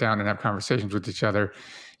don't No. sit down and have conversations with each other.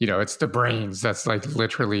 It's the brains. That's like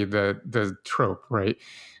literally the trope, right?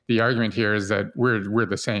 The argument here is that we're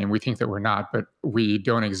the same. We think that we're not, but we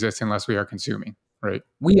don't exist unless we are consuming, right?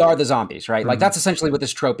 We are the zombies, right? Like that's essentially what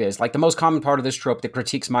this trope is. Like the most common part of this trope that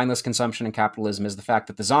critiques mindless consumption and capitalism is the fact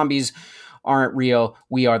that the zombies aren't real.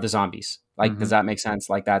 We are the zombies. Like, does that make sense?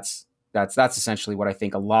 Like that's essentially what I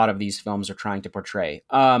think a lot of these films are trying to portray.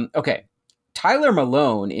 Okay. Tyler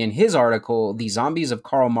Malone, in his article, The Zombies of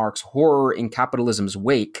Karl Marx, Horror in Capitalism's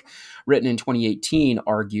Wake, written in 2018,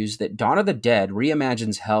 argues that Dawn of the Dead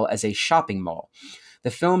reimagines hell as a shopping mall.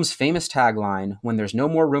 The film's famous tagline, "When there's no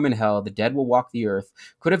more room in hell, the dead will walk the earth,"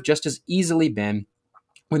 could have just as easily been,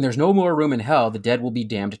 "When there's no more room in hell, the dead will be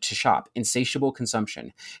damned to shop." Insatiable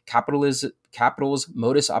consumption. Capital's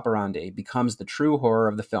modus operandi becomes the true horror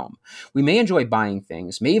of the film. We may enjoy buying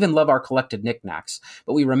things, may even love our collected knickknacks,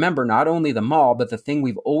 but we remember not only the mall, but the thing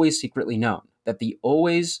we've always secretly known, that the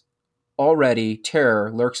already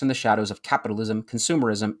terror lurks in the shadows of capitalism,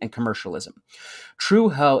 consumerism, and commercialism. True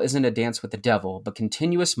hell isn't a dance with the devil, but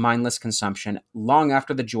continuous mindless consumption long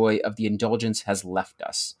after the joy of the indulgence has left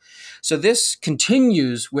us. So this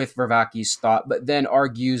continues with Vervaeke's thought, but then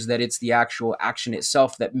argues that it's the actual action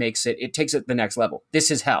itself that it takes it to the next level.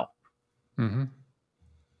 This is hell. Anything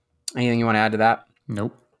you want to add to that?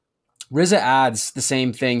 Nope. RZA adds the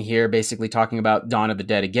same thing here, basically talking about Dawn of the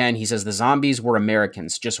Dead again. He says the zombies were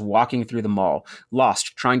Americans just walking through the mall,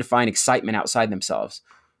 lost, trying to find excitement outside themselves.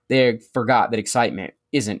 They forgot that excitement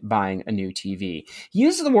isn't buying a new TV. He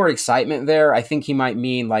uses the word excitement there. I think he might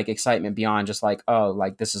mean like excitement beyond just like, oh,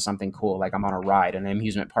 like this is something cool, like I'm on a ride, an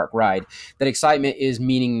amusement park ride. That excitement is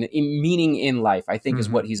meaning in life, I think is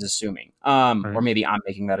what he's assuming. Or maybe I'm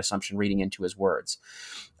making that assumption reading into his words.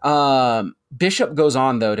 Bishop goes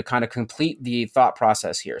on, though, to kind of complete the thought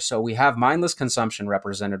process here. So we have mindless consumption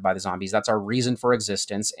represented by the zombies. That's our reason for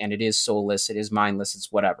existence, and it is soulless, it is mindless,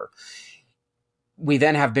 it's whatever. We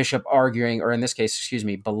then have Bishop arguing, or in this case,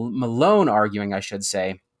 Malone arguing, I should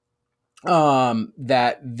say,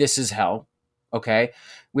 that this is hell. Okay.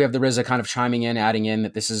 We have the RZA kind of chiming in, adding in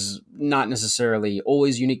that this is not necessarily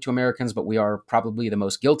always unique to Americans, but we are probably the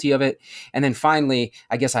most guilty of it. And then finally,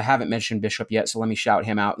 I guess I haven't mentioned Bishop yet, so let me shout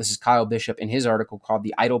him out. This is Kyle Bishop in his article called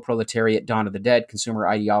The Idle Proletariat, Dawn of the Dead, Consumer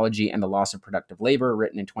Ideology and the Loss of Productive Labor,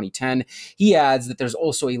 written in 2010. He adds that there's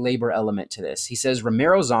also a labor element to this. He says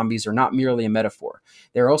Romero zombies are not merely a metaphor.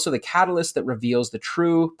 They're also the catalyst that reveals the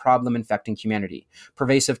true problem infecting humanity,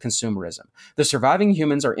 pervasive consumerism. The surviving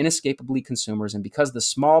humans are inescapably consumers, and because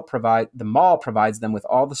the mall provides them with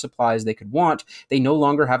all the supplies they could want, they no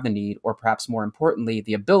longer have the need, or perhaps more importantly,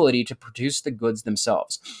 the ability to produce the goods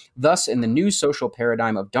themselves. Thus, in the new social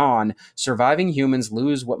paradigm of Dawn, surviving humans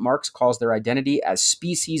lose what Marx calls their identity as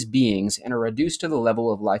species beings and are reduced to the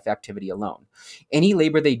level of life activity alone. Any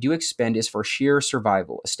labor they do expend is for sheer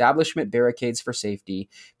survival, establishment barricades for safety,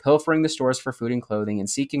 pilfering the stores for food and clothing, and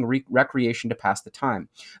seeking recreation to pass the time.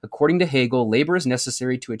 According to Hegel, labor is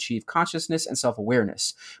necessary to achieve consciousness and self-awareness.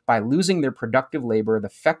 By losing their productive labor, the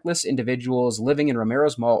feckless individuals living in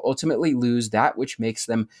Romero's Mall ultimately lose that which makes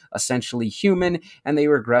them essentially human, and they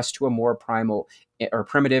regress to a more primal or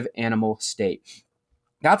primitive animal state.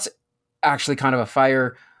 That's actually kind of a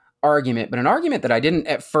fire argument, but an argument that I didn't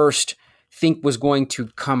at first think was going to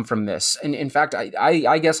come from this. And in fact,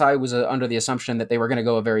 I guess I was under the assumption that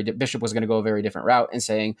Bishop was going to go a very different route and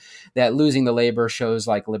saying that losing the labor shows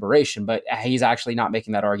like liberation, but he's actually not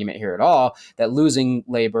making that argument here at all, that losing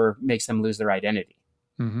labor makes them lose their identity.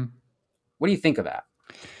 What do you think of that?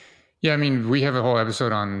 Yeah, I mean, we have a whole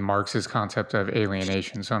episode on Marx's concept of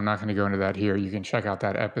alienation, so I'm not going to go into that here. You can check out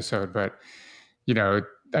that episode, but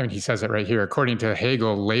I mean, he says it right here. According to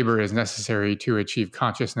Hegel, labor is necessary to achieve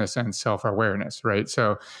consciousness and self-awareness, right?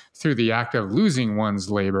 So through the act of losing one's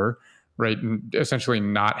labor, right, essentially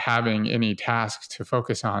not having any tasks to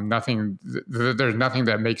focus on, there's nothing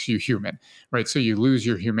that makes you human, right? So you lose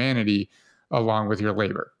your humanity along with your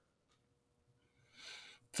labor.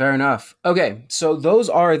 Fair enough. Okay, so those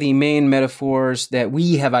are the main metaphors that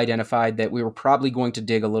we have identified that we were probably going to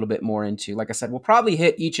dig a little bit more into. Like I said, we'll probably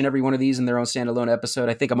hit each and every one of these in their own standalone episode.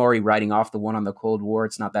 I think I'm already writing off the one on the Cold War.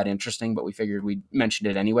 It's not that interesting, but we figured we'd mention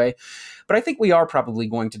it anyway. But I think we are probably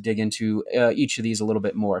going to dig into each of these a little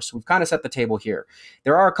bit more. So we've kind of set the table here.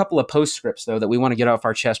 There are a couple of postscripts, though, that we want to get off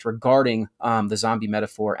our chest regarding the zombie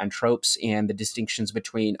metaphor and tropes and the distinctions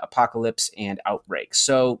between apocalypse and outbreak.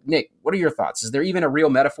 So, Nick, What are your thoughts? Is there even a real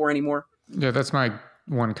metaphor anymore? Yeah, that's my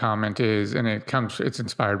one comment is, and it's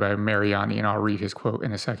inspired by Mariani, and I'll read his quote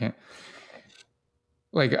in a second.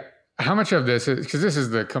 Like, how much of this is, because this is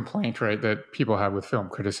the complaint, right, that people have with film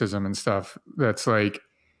criticism and stuff, that's like,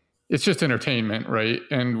 it's just entertainment, right?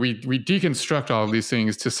 And we deconstruct all of these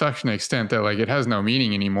things to such an extent that like it has no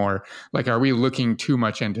meaning anymore. Like, are we looking too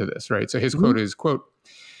much into this, right? So his quote is, quote,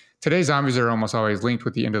 "Today zombies are almost always linked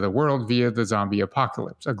with the end of the world via the zombie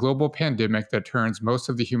apocalypse, a global pandemic that turns most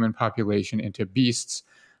of the human population into beasts,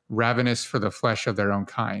 ravenous for the flesh of their own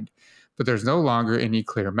kind. But there's no longer any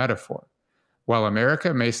clear metaphor. While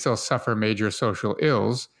America may still suffer major social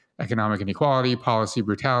ills, economic inequality, policy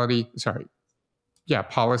brutality, should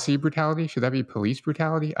that be police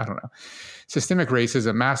brutality? I don't know. Systemic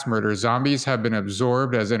racism, mass murder, zombies have been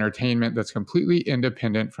absorbed as entertainment that's completely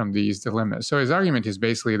independent from these dilemmas." So his argument is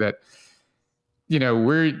basically that, you know,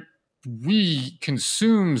 we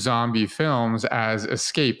consume zombie films as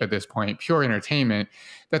escape at this point, pure entertainment,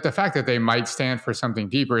 that the fact that they might stand for something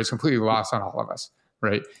deeper is completely lost on all of us,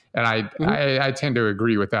 right? And I tend to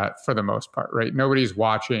agree with that for the most part, right? Nobody's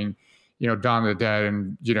watching, you know, Dawn of the Dead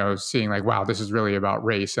and, you know, seeing like, wow, this is really about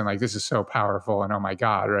race. And like, this is so powerful. And oh my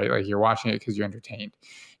God, right? Like, you're watching it because you're entertained.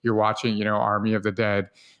 You're watching, you know, Army of the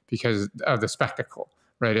Dead because of the spectacle,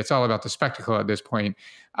 right? It's all about the spectacle at this point.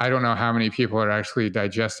 I don't know how many people are actually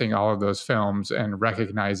digesting all of those films and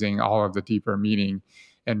recognizing all of the deeper meaning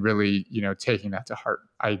and really, you know, taking that to heart.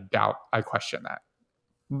 I question that.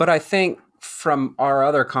 But I think from our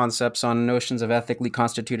other concepts on notions of ethically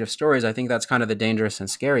constitutive stories, I think that's kind of the dangerous and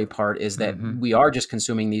scary part, is that we are just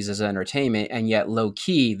consuming these as entertainment, and yet low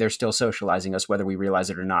key, they're still socializing us, whether we realize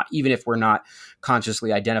it or not, even if we're not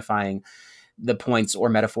consciously identifying the points or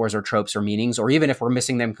metaphors or tropes or meanings, or even if we're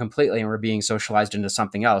missing them completely and we're being socialized into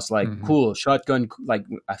something else, like cool, shotgun, like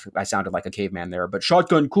I sounded like a caveman there, but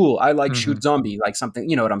shotgun, cool, I like shoot zombie, like something,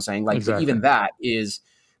 you know what I'm saying? Like even that is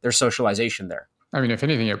there's socialization there. I mean, if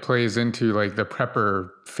anything, it plays into like the prepper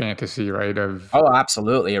fantasy, right? Oh,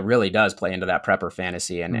 absolutely. It really does play into that prepper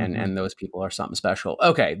fantasy, and those people are something special.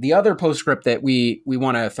 Okay. The other postscript that we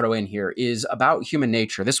want to throw in here is about human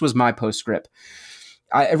nature. This was my postscript.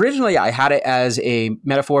 Originally, I had it as a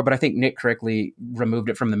metaphor, but I think Nick correctly removed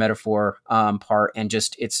it from the metaphor part, and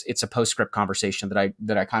just it's a postscript conversation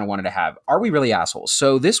that I kind of wanted to have. Are we really assholes?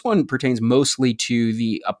 So this one pertains mostly to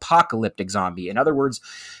the apocalyptic zombie. In other words,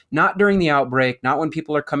 not during the outbreak, not when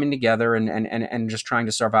people are coming together and just trying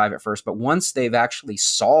to survive at first, but once they've actually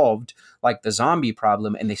solved like the zombie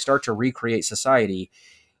problem and they start to recreate society.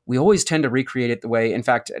 We always tend to recreate it the way, in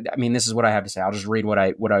fact, I mean, this is what I have to say. I'll just read what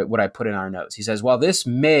I put in our notes. He says, while this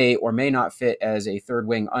may or may not fit as a third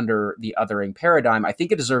wing under the othering paradigm, I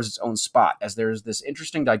think it deserves its own spot, as there's this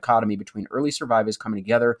interesting dichotomy between early survivors coming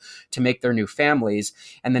together to make their new families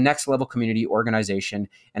and the next level community organization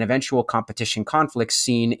and eventual competition conflicts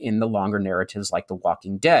seen in the longer narratives like The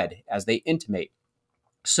Walking Dead, as they intimate.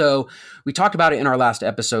 So we talked about it in our last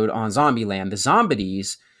episode on Zombieland. The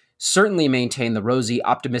Zombies certainly maintain the rosy,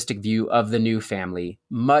 optimistic view of the new family.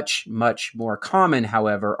 Much, much more common,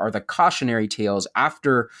 however, are the cautionary tales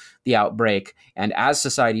after the outbreak and as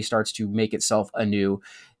society starts to make itself anew.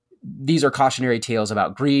 These are cautionary tales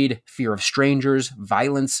about greed, fear of strangers,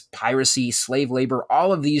 violence, piracy, slave labor.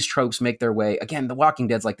 All of these tropes make their way. Again, The Walking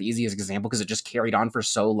Dead's like the easiest example because it just carried on for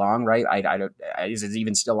so long, right? Is it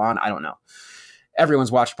even still on? I don't know.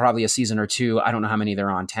 Everyone's watched probably a season or two. I don't know how many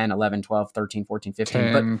they're on, 10, 11, 12, 13, 14, 15.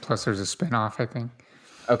 10, but plus there's a spinoff, I think.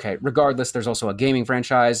 Okay. Regardless, there's also a gaming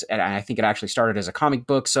franchise, and I think it actually started as a comic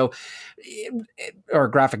book, or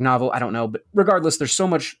a graphic novel. I don't know. But regardless, there's so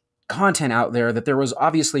much content out there that there was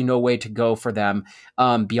obviously no way to go for them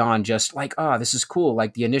beyond just like, oh, this is cool.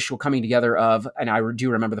 Like the initial coming together of, and I do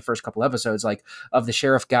remember the first couple episodes, like of the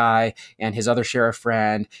sheriff guy and his other sheriff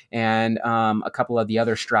friend and a couple of the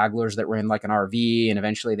other stragglers that were in like an RV, and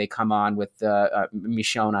eventually they come on with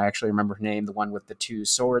Michonne. I actually remember her name, the one with the two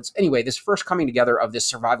swords. Anyway, this first coming together of this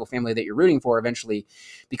survival family that you're rooting for eventually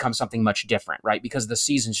becomes something much different, right? Because the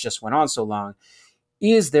seasons just went on so long.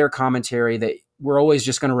 Is their commentary that we're always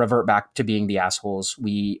just going to revert back to being the assholes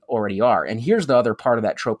we already are? And here's the other part of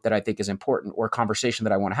that trope that I think is important, or conversation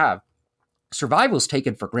that I want to have. Survival is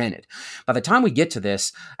taken for granted. By the time we get to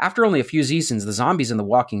this, after only a few seasons, the zombies in The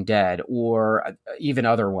Walking Dead, or even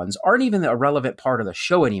other ones, aren't even a relevant part of the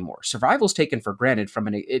show anymore. Survival is taken for granted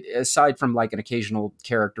aside from like an occasional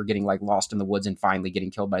character getting like lost in the woods and finally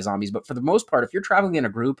getting killed by zombies. But for the most part, if you're traveling in a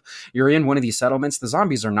group, you're in one of these settlements, the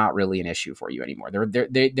zombies are not really an issue for you anymore.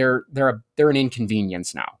 They're an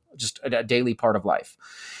inconvenience now, just a daily part of life.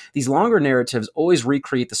 These longer narratives always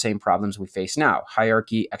recreate the same problems we face now: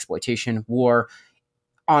 hierarchy, exploitation, war.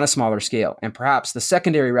 on a smaller scale. And perhaps the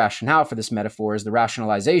secondary rationale for this metaphor is the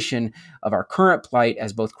rationalization of our current plight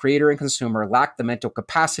as both creator and consumer lack the mental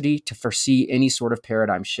capacity to foresee any sort of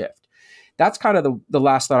paradigm shift. That's kind of the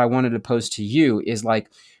last thought I wanted to pose to you is like,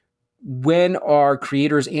 when are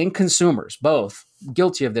creators and consumers both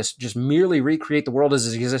guilty of this, just merely recreate the world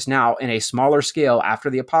as it exists now in a smaller scale after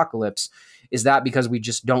the apocalypse? Is that because we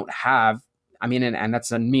just don't have, I mean, and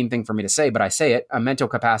that's a mean thing for me to say, but I say it, a mental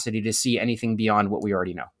capacity to see anything beyond what we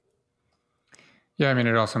already know? Yeah, I mean,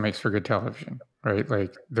 it also makes for good television, right?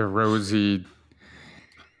 Like the rosy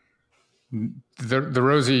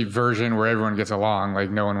version where everyone gets along,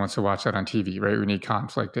 like no one wants to watch that on TV, right? We need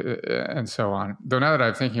conflict and so on. Though now that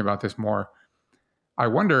I'm thinking about this more, I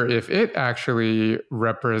wonder if it actually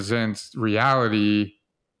represents reality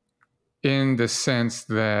in the sense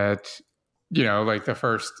that, you know, like the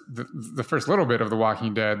first little bit of The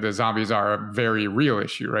Walking Dead, the zombies are a very real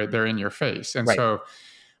issue, right? They're in your face. And so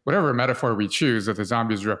whatever metaphor we choose that the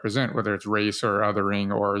zombies represent, whether it's race or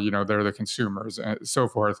othering or, you know, they're the consumers and so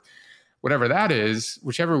forth, whatever that is,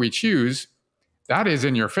 whichever we choose, that is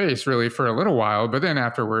in your face really for a little while. But then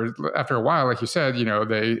after a while, like you said, you know,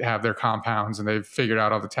 they have their compounds and they've figured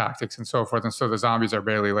out all the tactics and so forth. And so the zombies are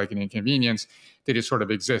barely like an inconvenience. They just sort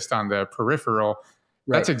of exist on the peripheral.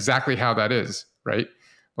 Right. That's exactly how that is, right?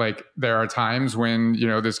 Like there are times when, you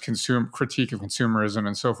know, this critique of consumerism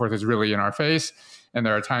and so forth is really in our face. And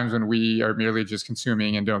there are times when we are merely just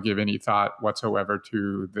consuming and don't give any thought whatsoever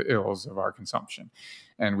to the ills of our consumption.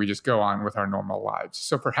 And we just go on with our normal lives.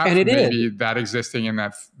 So perhaps maybe that existing in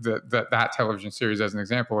that television series as an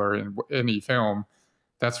example, or in any film,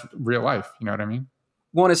 that's real life. You know what I mean?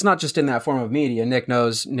 Well, and it's not just in that form of media. Nick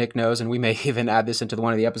knows, and we may even add this into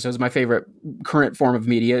one of the episodes. My favorite current form of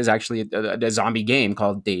media is actually a zombie game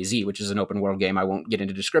called DayZ, which is an open world game. I won't get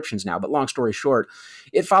into descriptions now, but long story short,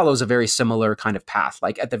 it follows a very similar kind of path.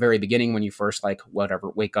 Like at the very beginning, when you first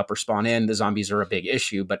wake up or spawn in, the zombies are a big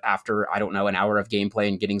issue. But after, I don't know, an hour of gameplay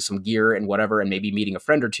and getting some gear and whatever, and maybe meeting a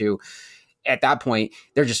friend or two, at that point,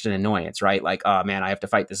 they're just an annoyance, right? Like, oh man, I have to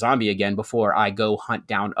fight the zombie again before I go hunt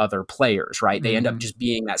down other players, right? They end up just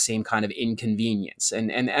being that same kind of inconvenience.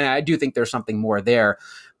 And I do think there's something more there,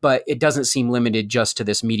 but it doesn't seem limited just to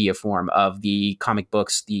this media form of the comic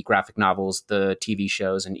books, the graphic novels, the TV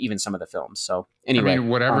shows, and even some of the films. So anyway. I mean,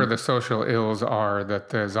 whatever the social ills are that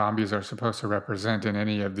the zombies are supposed to represent in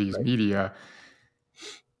any of these media,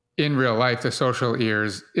 in real life, the social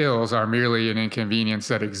ills are merely an inconvenience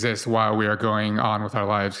that exists while we are going on with our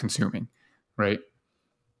lives consuming, right?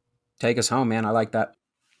 Take us home, man. I like that.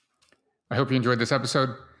 I hope you enjoyed this episode.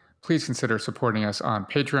 Please consider supporting us on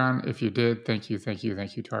Patreon. If you did, thank you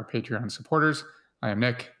to our Patreon supporters. I am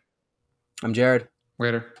Nick. I'm Jared.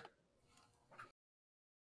 Later.